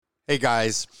Hey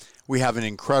guys, we have an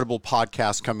incredible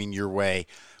podcast coming your way.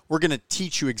 We're going to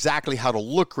teach you exactly how to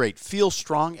look great, feel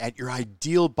strong at your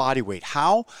ideal body weight.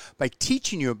 How? By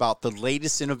teaching you about the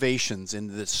latest innovations and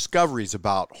the discoveries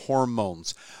about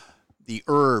hormones, the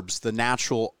herbs, the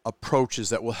natural approaches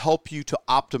that will help you to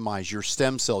optimize your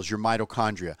stem cells, your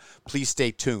mitochondria. Please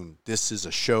stay tuned. This is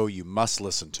a show you must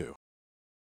listen to.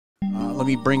 Let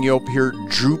me bring you up here,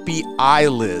 droopy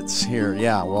eyelids here.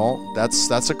 Yeah, well, that's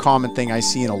a common thing I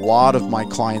see in a lot of my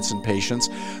clients and patients,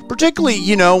 particularly,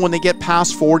 when they get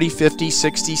past 40, 50,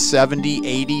 60, 70,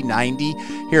 80, 90.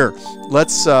 Here,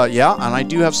 let's, and I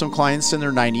do have some clients in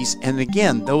their 90s. And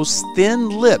again, those thin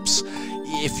lips,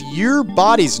 if your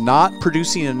body's not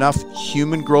producing enough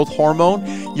human growth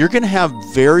hormone, you're going to have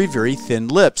very, very thin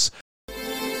lips.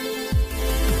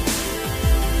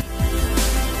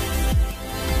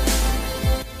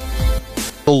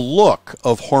 The look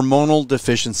of hormonal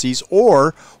deficiencies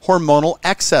or hormonal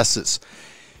excesses.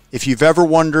 If you've ever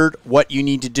wondered what you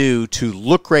need to do to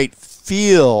look great,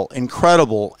 feel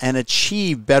incredible, and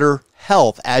achieve better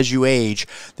health as you age,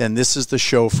 then this is the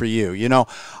show for you.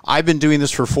 I've been doing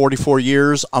this for 44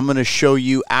 years. I'm going to show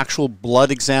you actual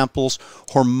blood examples,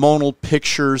 hormonal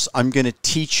pictures. I'm going to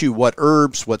teach you what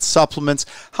herbs, what supplements,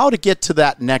 how to get to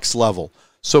that next level.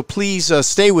 So please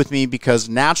stay with me, because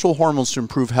natural hormones to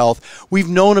improve health, we've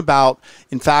known about.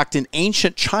 In fact, in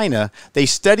ancient China, they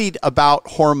studied about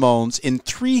hormones in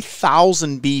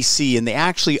 3000 BC, and they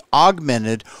actually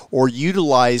augmented or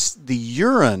utilized the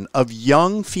urine of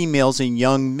young females and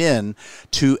young men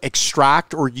to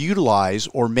extract or utilize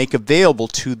or make available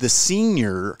to the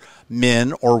senior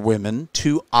men or women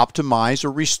to optimize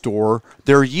or restore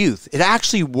their youth. It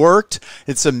actually worked.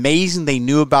 It's amazing they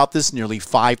knew about this nearly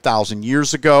 5,000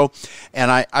 years ago. And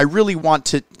I really want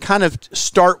to kind of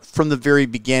start from the very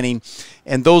beginning.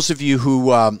 And those of you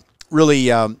who really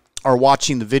are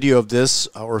watching the video of this,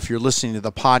 or if you're listening to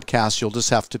the podcast, you'll just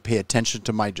have to pay attention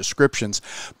to my descriptions.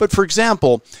 But for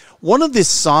example, one of the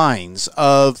signs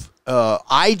of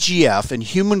IGF and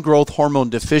human growth hormone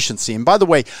deficiency. And by the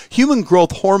way, human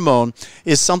growth hormone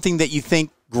is something that you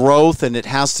think growth and it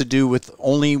has to do with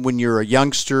only when you're a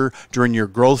youngster during your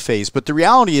growth phase. But the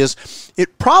reality is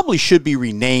it probably should be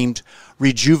renamed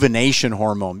rejuvenation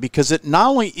hormone, because it not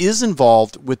only is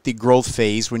involved with the growth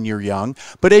phase when you're young,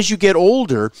 but as you get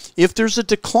older, if there's a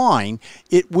decline,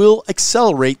 it will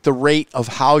accelerate the rate of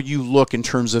how you look in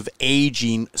terms of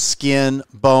aging, skin,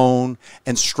 bone,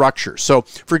 and structure. So,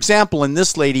 for example, in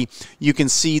this lady, you can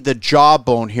see the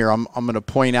jawbone here. I'm going to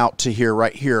point out to here,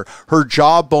 right here, her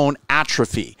jawbone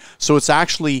atrophy. So it's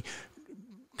actually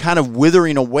kind of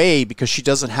withering away because she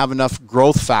doesn't have enough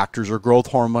growth factors or growth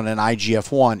hormone and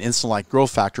IGF-1, insulin-like growth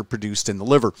factor, produced in the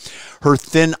liver. Her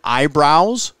thin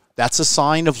eyebrows, that's a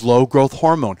sign of low growth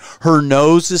hormone. Her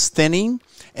nose is thinning,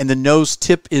 and the nose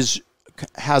tip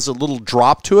has a little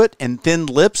drop to it, and thin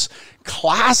lips,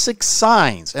 classic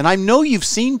signs. And I know you've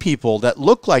seen people that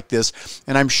look like this,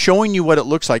 and I'm showing you what it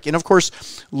looks like. And of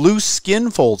course, loose skin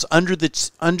folds under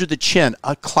the chin,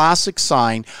 a classic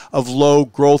sign of low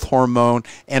growth hormone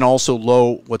and also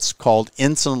low what's called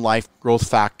insulin-like growth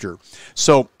factor.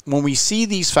 So when we see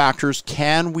these factors,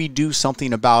 can we do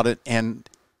something about it? And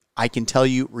I can tell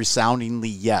you resoundingly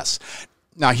yes.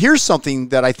 Now here's something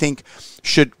that I think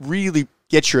should really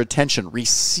get your attention: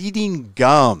 receding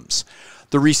gums.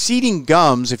 The receding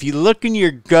gums, if you look in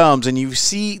your gums and you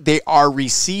see they are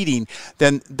receding,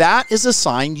 then that is a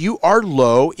sign you are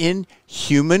low in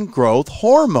human growth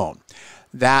hormone.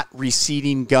 That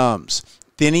receding gums.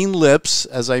 Thinning lips,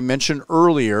 as I mentioned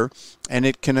earlier, and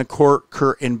it can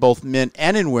occur in both men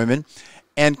and in women,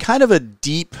 and kind of a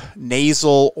deep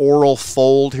nasal oral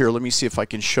fold here. Let me see if I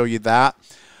can show you that.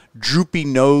 Droopy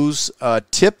nose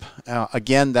tip.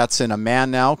 Again, that's in a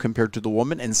man now compared to the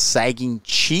woman. And sagging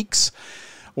cheeks.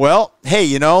 Well,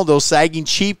 hey, those sagging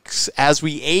cheeks as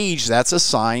we age, that's a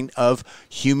sign of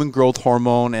human growth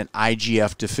hormone and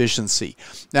IGF deficiency.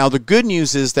 Now, the good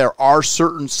news is there are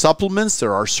certain supplements,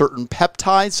 there are certain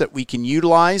peptides that we can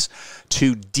utilize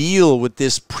to deal with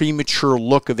this premature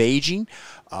look of aging.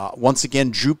 Once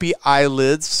again, droopy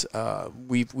eyelids.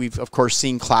 We've of course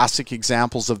seen classic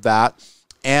examples of that.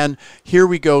 And here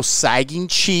we go, sagging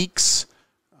cheeks.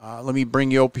 Let me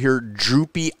bring you up here,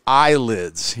 droopy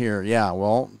eyelids here. Yeah,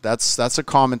 well, that's a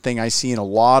common thing I see in a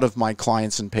lot of my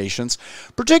clients and patients,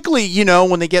 particularly,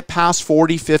 when they get past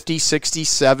 40, 50, 60,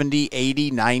 70, 80,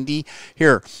 90.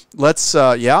 Here, let's,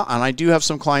 and I do have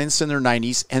some clients in their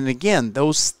 90s. And again,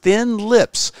 those thin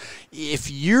lips,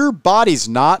 if your body's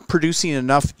not producing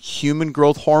enough human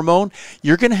growth hormone,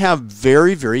 you're going to have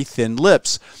very, very thin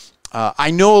lips.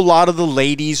 I know a lot of the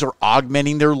ladies are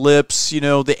augmenting their lips,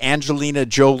 the Angelina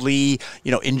Jolie,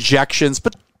 injections,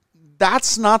 but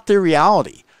that's not the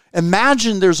reality.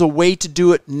 Imagine there's a way to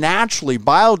do it naturally,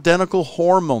 bioidentical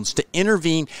hormones to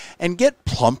intervene and get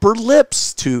plumper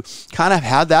lips to kind of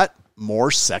have that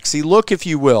more sexy look, if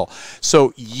you will.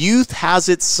 So youth has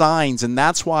its signs, and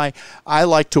that's why I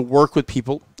like to work with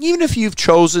people, even if you've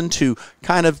chosen to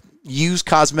kind of use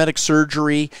cosmetic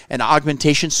surgery and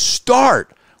augmentation,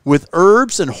 start with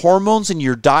herbs and hormones in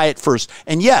your diet first.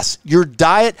 And yes, your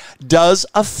diet does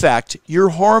affect your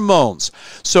hormones.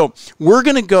 So we're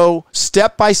going to go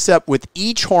step by step with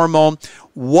each hormone,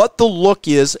 what the look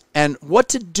is, and what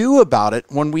to do about it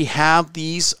when we have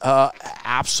these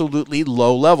absolutely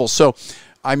low levels. So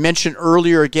I mentioned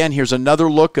earlier, again, here's another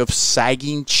look of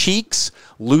sagging cheeks,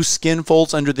 loose skin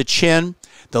folds under the chin,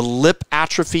 the lip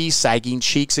atrophy, sagging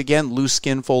cheeks again, loose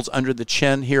skin folds under the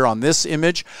chin here on this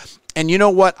image. And you know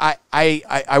what?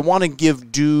 I want to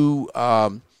give due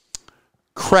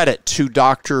credit to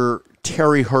Dr.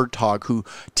 Terry Hertog, who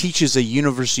teaches a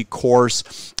university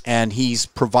course, and he's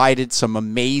provided some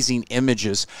amazing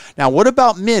images. Now, what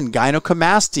about men?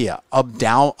 Gynecomastia,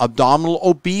 abdominal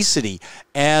obesity,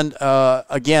 and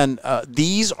again,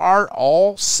 these are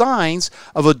all signs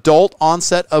of adult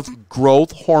onset of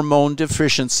growth hormone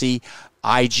deficiency,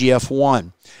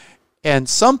 IGF-1. And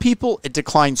some people, it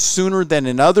declines sooner than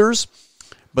in others,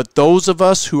 but those of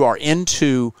us who are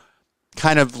into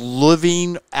kind of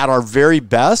living at our very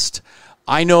best,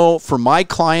 I know for my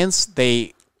clients,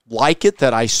 they like it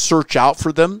that I search out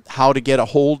for them how to get a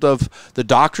hold of the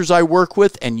doctors I work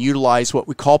with and utilize what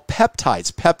we call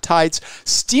peptides. Peptides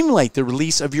stimulate the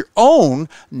release of your own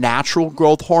natural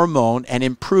growth hormone and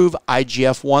improve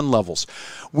IGF-1 levels.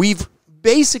 We've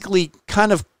basically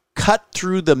kind of cut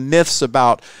through the myths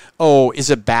about, oh, is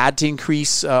it bad to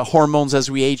increase hormones as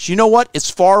we age? You know what? It's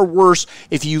far worse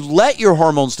if you let your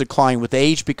hormones decline with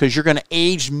age, because you're going to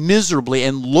age miserably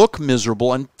and look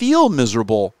miserable and feel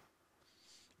miserable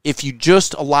if you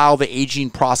just allow the aging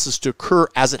process to occur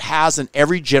as it has in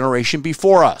every generation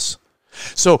before us.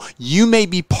 So you may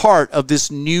be part of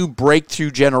this new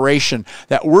breakthrough generation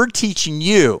that we're teaching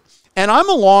you. And I'm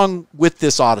along with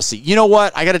this odyssey. You know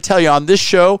what? I got to tell you, on this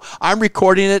show, I'm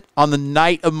recording it on the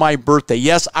night of my birthday.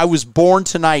 Yes, I was born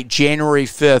tonight, January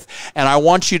 5th, and I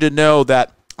want you to know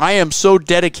that I am so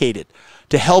dedicated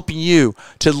to helping you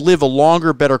to live a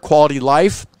longer, better quality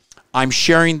life. I'm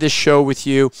sharing this show with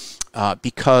you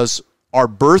because our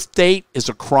birth date is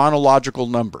a chronological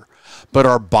number, but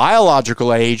our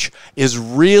biological age is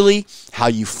really how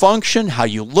you function, how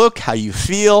you look, how you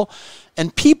feel.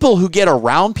 And people who get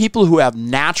around people who have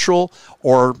natural,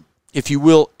 or if you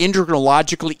will,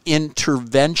 endocrinologically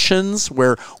interventions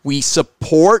where we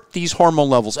support these hormone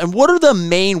levels. And what are the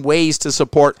main ways to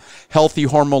support healthy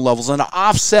hormone levels and to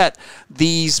offset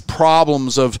these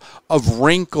problems of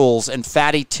wrinkles and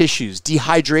fatty tissues,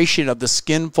 dehydration of the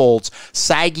skin folds,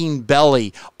 sagging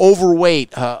belly,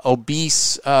 overweight,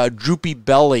 obese, droopy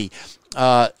belly,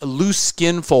 loose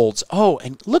skin folds. Oh,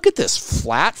 and look at this,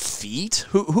 flat feet.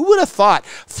 Who would have thought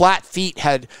flat feet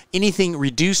had anything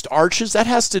reduced arches? That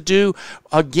has to do,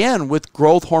 again, with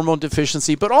growth hormone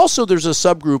deficiency, but also there's a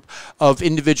subgroup of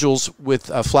individuals with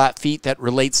flat feet that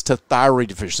relates to thyroid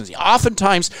deficiency.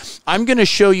 Oftentimes, I'm going to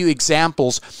show you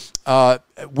examples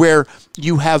where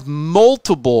you have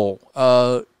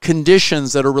multiple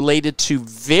conditions that are related to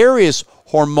various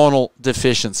hormonal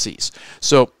deficiencies.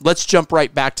 So let's jump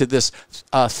right back to this.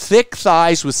 Thick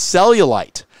thighs with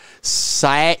cellulite,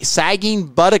 sagging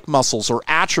buttock muscles or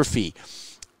atrophy.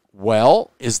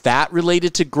 Well, is that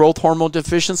related to growth hormone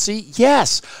deficiency?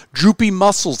 Yes. Droopy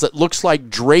muscles that looks like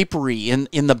drapery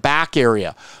in the back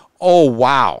area. Oh,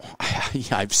 wow.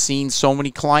 I've seen so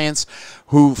many clients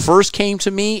who first came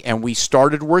to me and we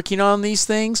started working on these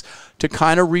things to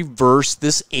kind of reverse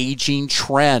this aging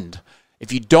trend.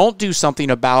 If you don't do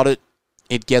something about it,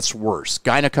 it gets worse.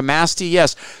 Gynecomastia,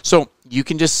 yes. So you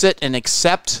can just sit and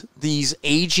accept these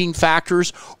aging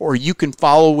factors, or you can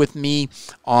follow with me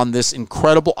on this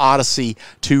incredible odyssey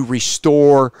to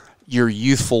restore your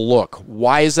youthful look.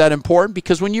 Why is that important?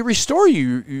 Because when you restore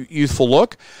your youthful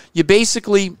look, you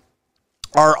basically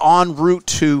are en route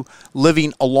to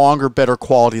living a longer, better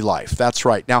quality life. That's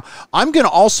right. Now, I'm going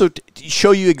to also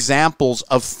show you examples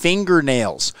of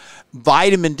fingernails,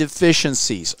 vitamin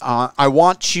deficiencies. I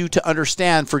want you to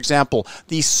understand, for example,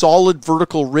 these solid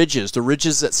vertical ridges, the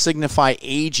ridges that signify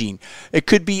aging. It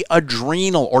could be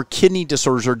adrenal or kidney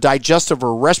disorders or digestive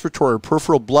or respiratory or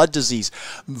peripheral blood disease.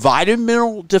 Vitamin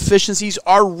mineral deficiencies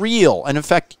are real. And in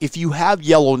fact, if you have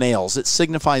yellow nails, it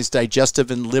signifies digestive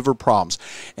and liver problems.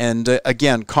 And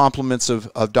again, compliments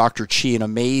of Dr. Dr. Chi, an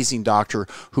amazing doctor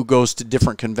who goes to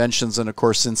different conventions. And of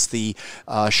course, since the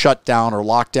shutdown or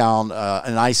lockdown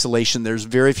and isolation, there's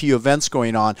very few events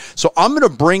going on. So I'm going to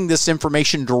bring this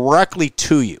information directly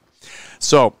to you.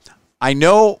 So I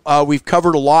know we've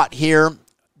covered a lot here.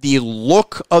 The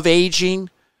look of aging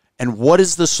and what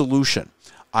is the solution.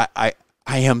 I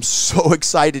am so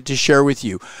excited to share with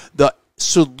you. The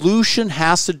solution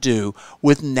has to do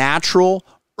with natural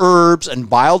herbs and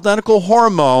bioidentical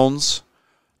hormones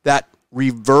that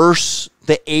reverse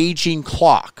the aging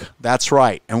clock. That's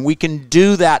right. And we can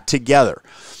do that together.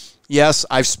 Yes,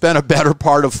 I've spent a better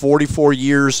part of 44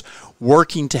 years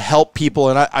working to help people,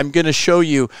 and I'm going to show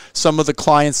you some of the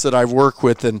clients that I've worked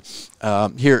with. And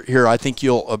here, I think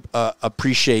you'll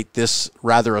appreciate this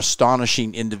rather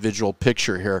astonishing individual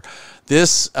picture here.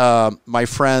 This, my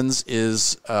friends,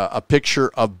 is a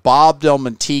picture of Bob Del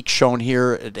Monteque, shown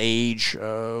here at age,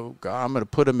 I'm going to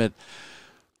put him at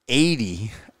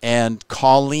 80, and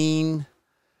Colleen,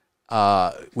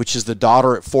 which is the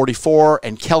daughter, at 44,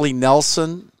 and Kelly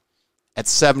Nelson at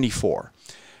 74.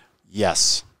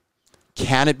 Yes.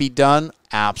 Can it be done?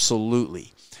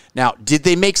 Absolutely. Now, did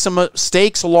they make some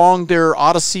mistakes along their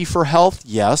odyssey for health?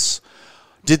 Yes.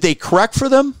 Did they correct for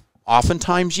them?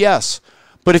 Oftentimes, yes.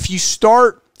 But if you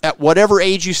start at whatever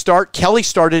age you start, Kelly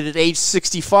started at age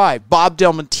 65. Bob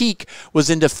Del Monteque was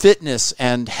into fitness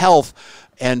and health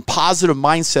and positive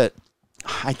mindset,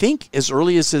 I think, as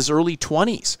early as his early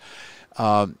 20s.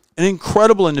 An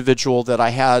incredible individual that I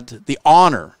had the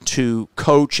honor to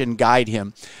coach and guide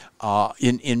him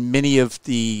in many of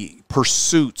the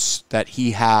pursuits that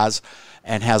he has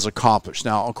and has accomplished.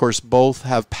 Now, of course, both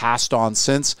have passed on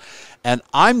since, and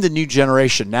I'm the new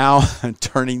generation now,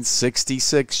 turning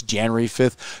 66, January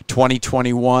 5th,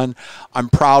 2021. I'm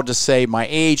proud to say my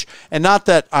age, and not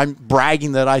that I'm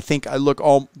bragging that I think I look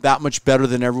all that much better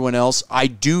than everyone else. I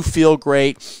do feel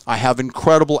great. I have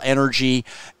incredible energy,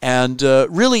 and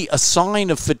really a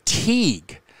sign of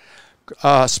fatigue.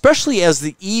 Especially as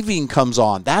the evening comes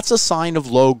on. That's a sign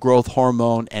of low growth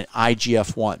hormone and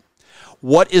IGF-1.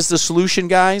 What is the solution,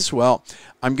 guys? Well,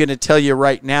 I'm going to tell you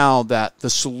right now that the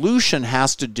solution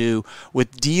has to do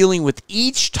with dealing with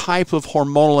each type of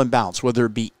hormonal imbalance, whether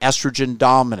it be estrogen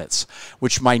dominance,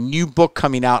 which my new book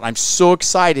coming out, I'm so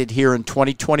excited here in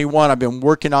 2021. I've been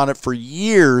working on it for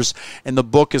years, and the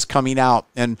book is coming out.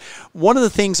 And one of the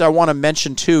things I want to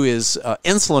mention, too, is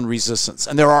insulin resistance.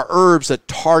 And there are herbs that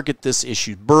target this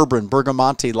issue, berberine,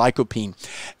 bergamonte, lycopene.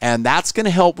 And that's going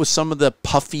to help with some of the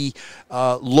puffy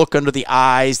look under the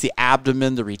eyes, the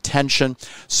abdomen, the retention.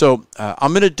 So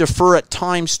I'm going to defer at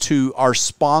times to our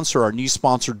sponsor, our new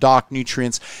sponsor, Doc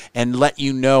Nutrients, and let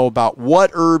you know about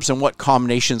what herbs and what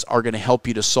combinations are going to help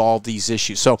you to solve these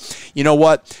issues. So you know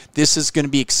what? This is going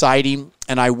to be exciting,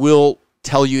 and I will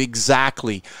tell you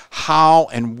exactly how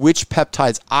and which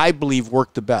peptides I believe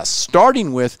work the best,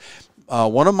 starting with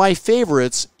one of my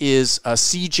favorites is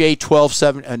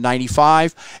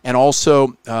CJ1295 and also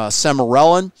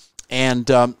Semarelin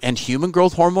and human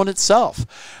growth hormone itself.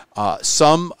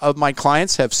 Some of my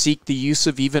clients have sought the use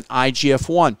of even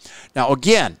IGF-1. Now,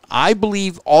 again, I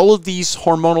believe all of these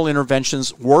hormonal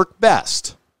interventions work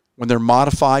best when they're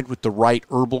modified with the right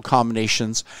herbal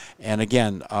combinations. And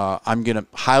again, I'm going to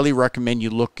highly recommend you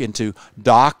look into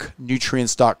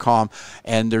docnutrients.com.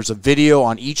 And there's a video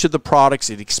on each of the products.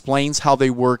 It explains how they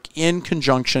work in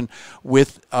conjunction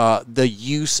with the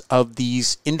use of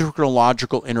these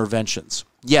endocrinological interventions.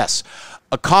 Yes,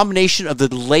 a combination of the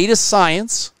latest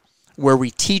science, where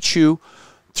we teach you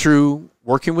through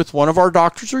working with one of our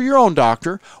doctors or your own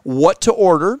doctor what to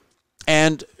order,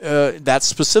 and that's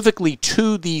specifically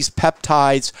to these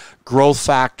peptides, growth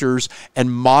factors,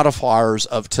 and modifiers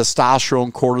of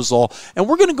testosterone, cortisol. And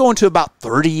we're going to go into about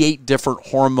 38 different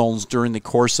hormones during the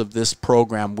course of this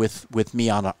program with me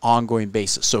on an ongoing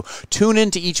basis. So tune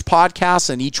into each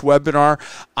podcast and each webinar.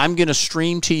 I'm going to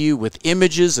stream to you with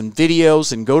images and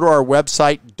videos, and go to our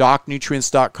website,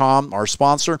 docnutrients.com, our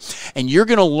sponsor, and you're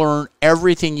going to learn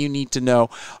everything you need to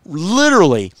know,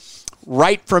 literally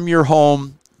right from your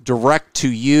home, direct to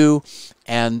you.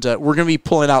 And we're going to be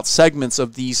pulling out segments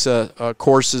of these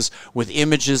courses with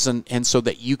images, and so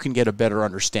that you can get a better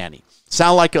understanding.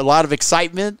 Sound like a lot of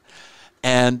excitement?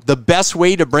 And the best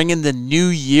way to bring in the new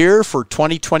year for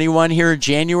 2021 here in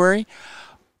January,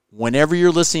 whenever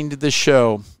you're listening to this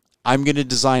show, I'm going to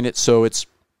design it so it's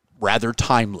rather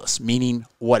timeless, meaning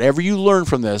whatever you learn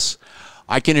from this,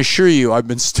 I can assure you I've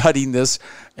been studying this,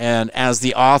 and as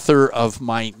the author of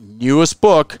my newest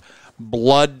book,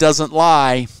 Blood Doesn't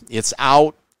Lie, it's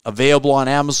out, available on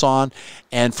Amazon.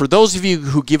 And for those of you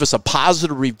who give us a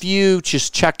positive review,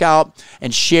 just check out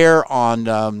and share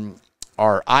on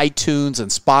our iTunes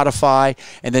and Spotify,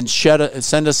 and then send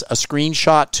us a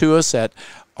screenshot to us at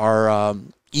our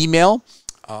email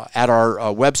at our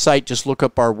website. Just look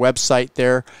up our website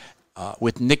there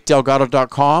with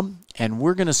nickdelgado.com, and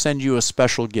we're going to send you a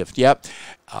special gift. Yep.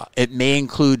 It may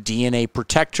include DNA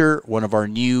Protector, one of our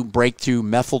new breakthrough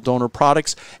methyl donor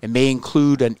products. It may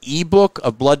include an ebook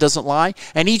of Blood Doesn't Lie.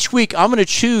 And each week, I'm going to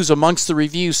choose amongst the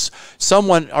reviews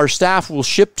our staff will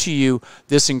ship to you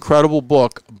this incredible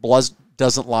book, Blood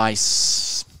Doesn't Lie,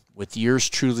 with yours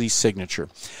truly signature.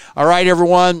 All right,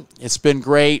 everyone, it's been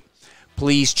great.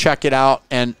 Please check it out.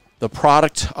 And the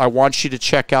product I want you to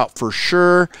check out for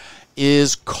sure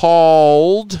is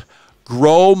called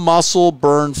Grow Muscle,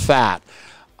 Burn Fat.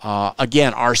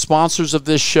 Again, our sponsors of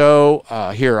this show,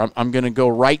 here, I'm going to go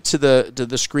right to the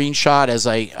screenshot as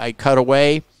I cut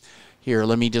away. Here,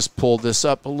 let me just pull this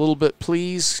up a little bit,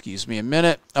 please. Excuse me a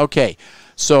minute. Okay,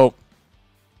 so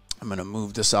I'm going to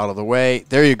move this out of the way.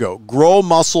 There you go. Grow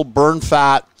Muscle, Burn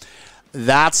Fat.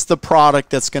 That's the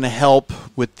product that's going to help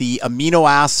with the amino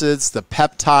acids, the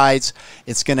peptides.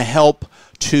 It's going to help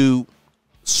to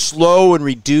slow and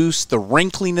reduce the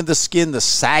wrinkling of the skin, the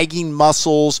sagging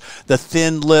muscles, the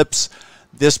thin lips.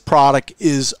 This product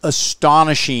is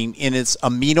astonishing in its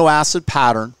amino acid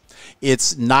pattern,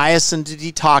 its niacin to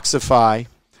detoxify,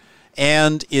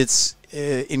 and its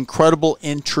incredible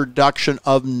introduction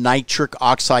of nitric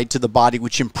oxide to the body,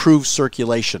 which improves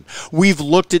circulation. We've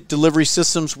looked at delivery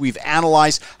systems. We've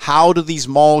analyzed how do these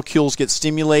molecules get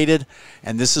stimulated,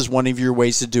 and this is one of your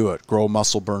ways to do it. Grow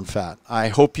muscle, burn fat. I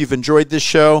hope you've enjoyed this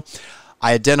show.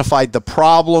 I identified the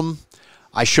problem.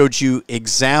 I showed you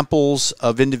examples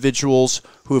of individuals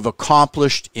who have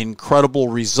accomplished incredible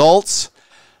results,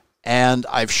 and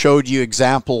I've showed you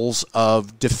examples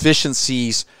of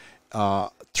deficiencies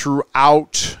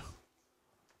throughout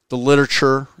the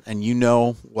literature, and you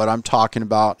know what I'm talking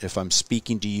about if I'm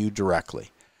speaking to you directly.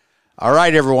 All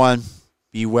right, everyone,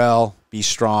 be well, be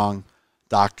strong.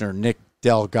 Dr. Nick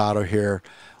Delgado here,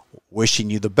 wishing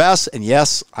you the best. And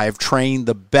yes, I have trained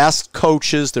the best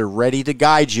coaches. They're ready to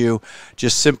guide you.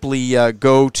 Just simply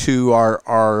go to our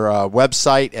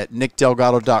website at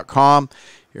nickdelgado.com.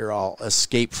 Here, I'll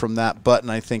escape from that button.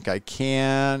 I think I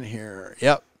can. Here,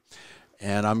 yep.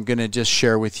 And I'm going to just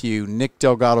share with you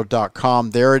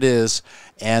nickdelgado.com. There it is.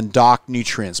 And Doc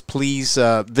Nutrients. Please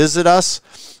visit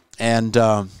us, and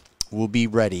we'll be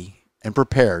ready and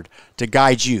prepared to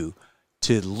guide you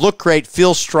to look great,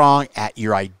 feel strong at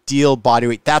your ideal body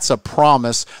weight. That's a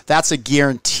promise. That's a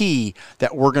guarantee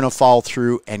that we're going to follow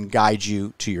through and guide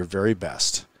you to your very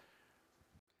best.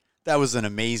 That was an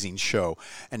amazing show.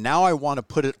 And now I want to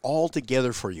put it all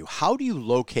together for you. How do you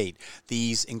locate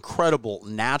these incredible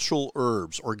natural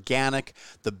herbs, organic,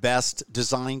 the best,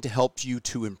 designed to help you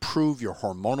to improve your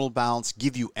hormonal balance,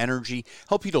 give you energy,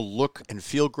 help you to look and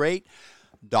feel great?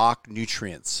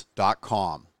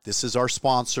 DocNutrients.com. This is our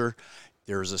sponsor.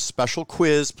 There's a special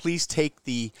quiz. Please take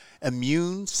the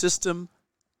immune system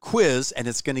quiz, and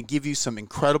it's going to give you some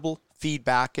incredible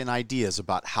feedback and ideas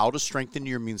about how to strengthen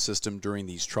your immune system during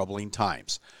these troubling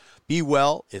times. Be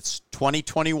well. It's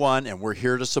 2021, and we're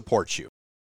here to support you.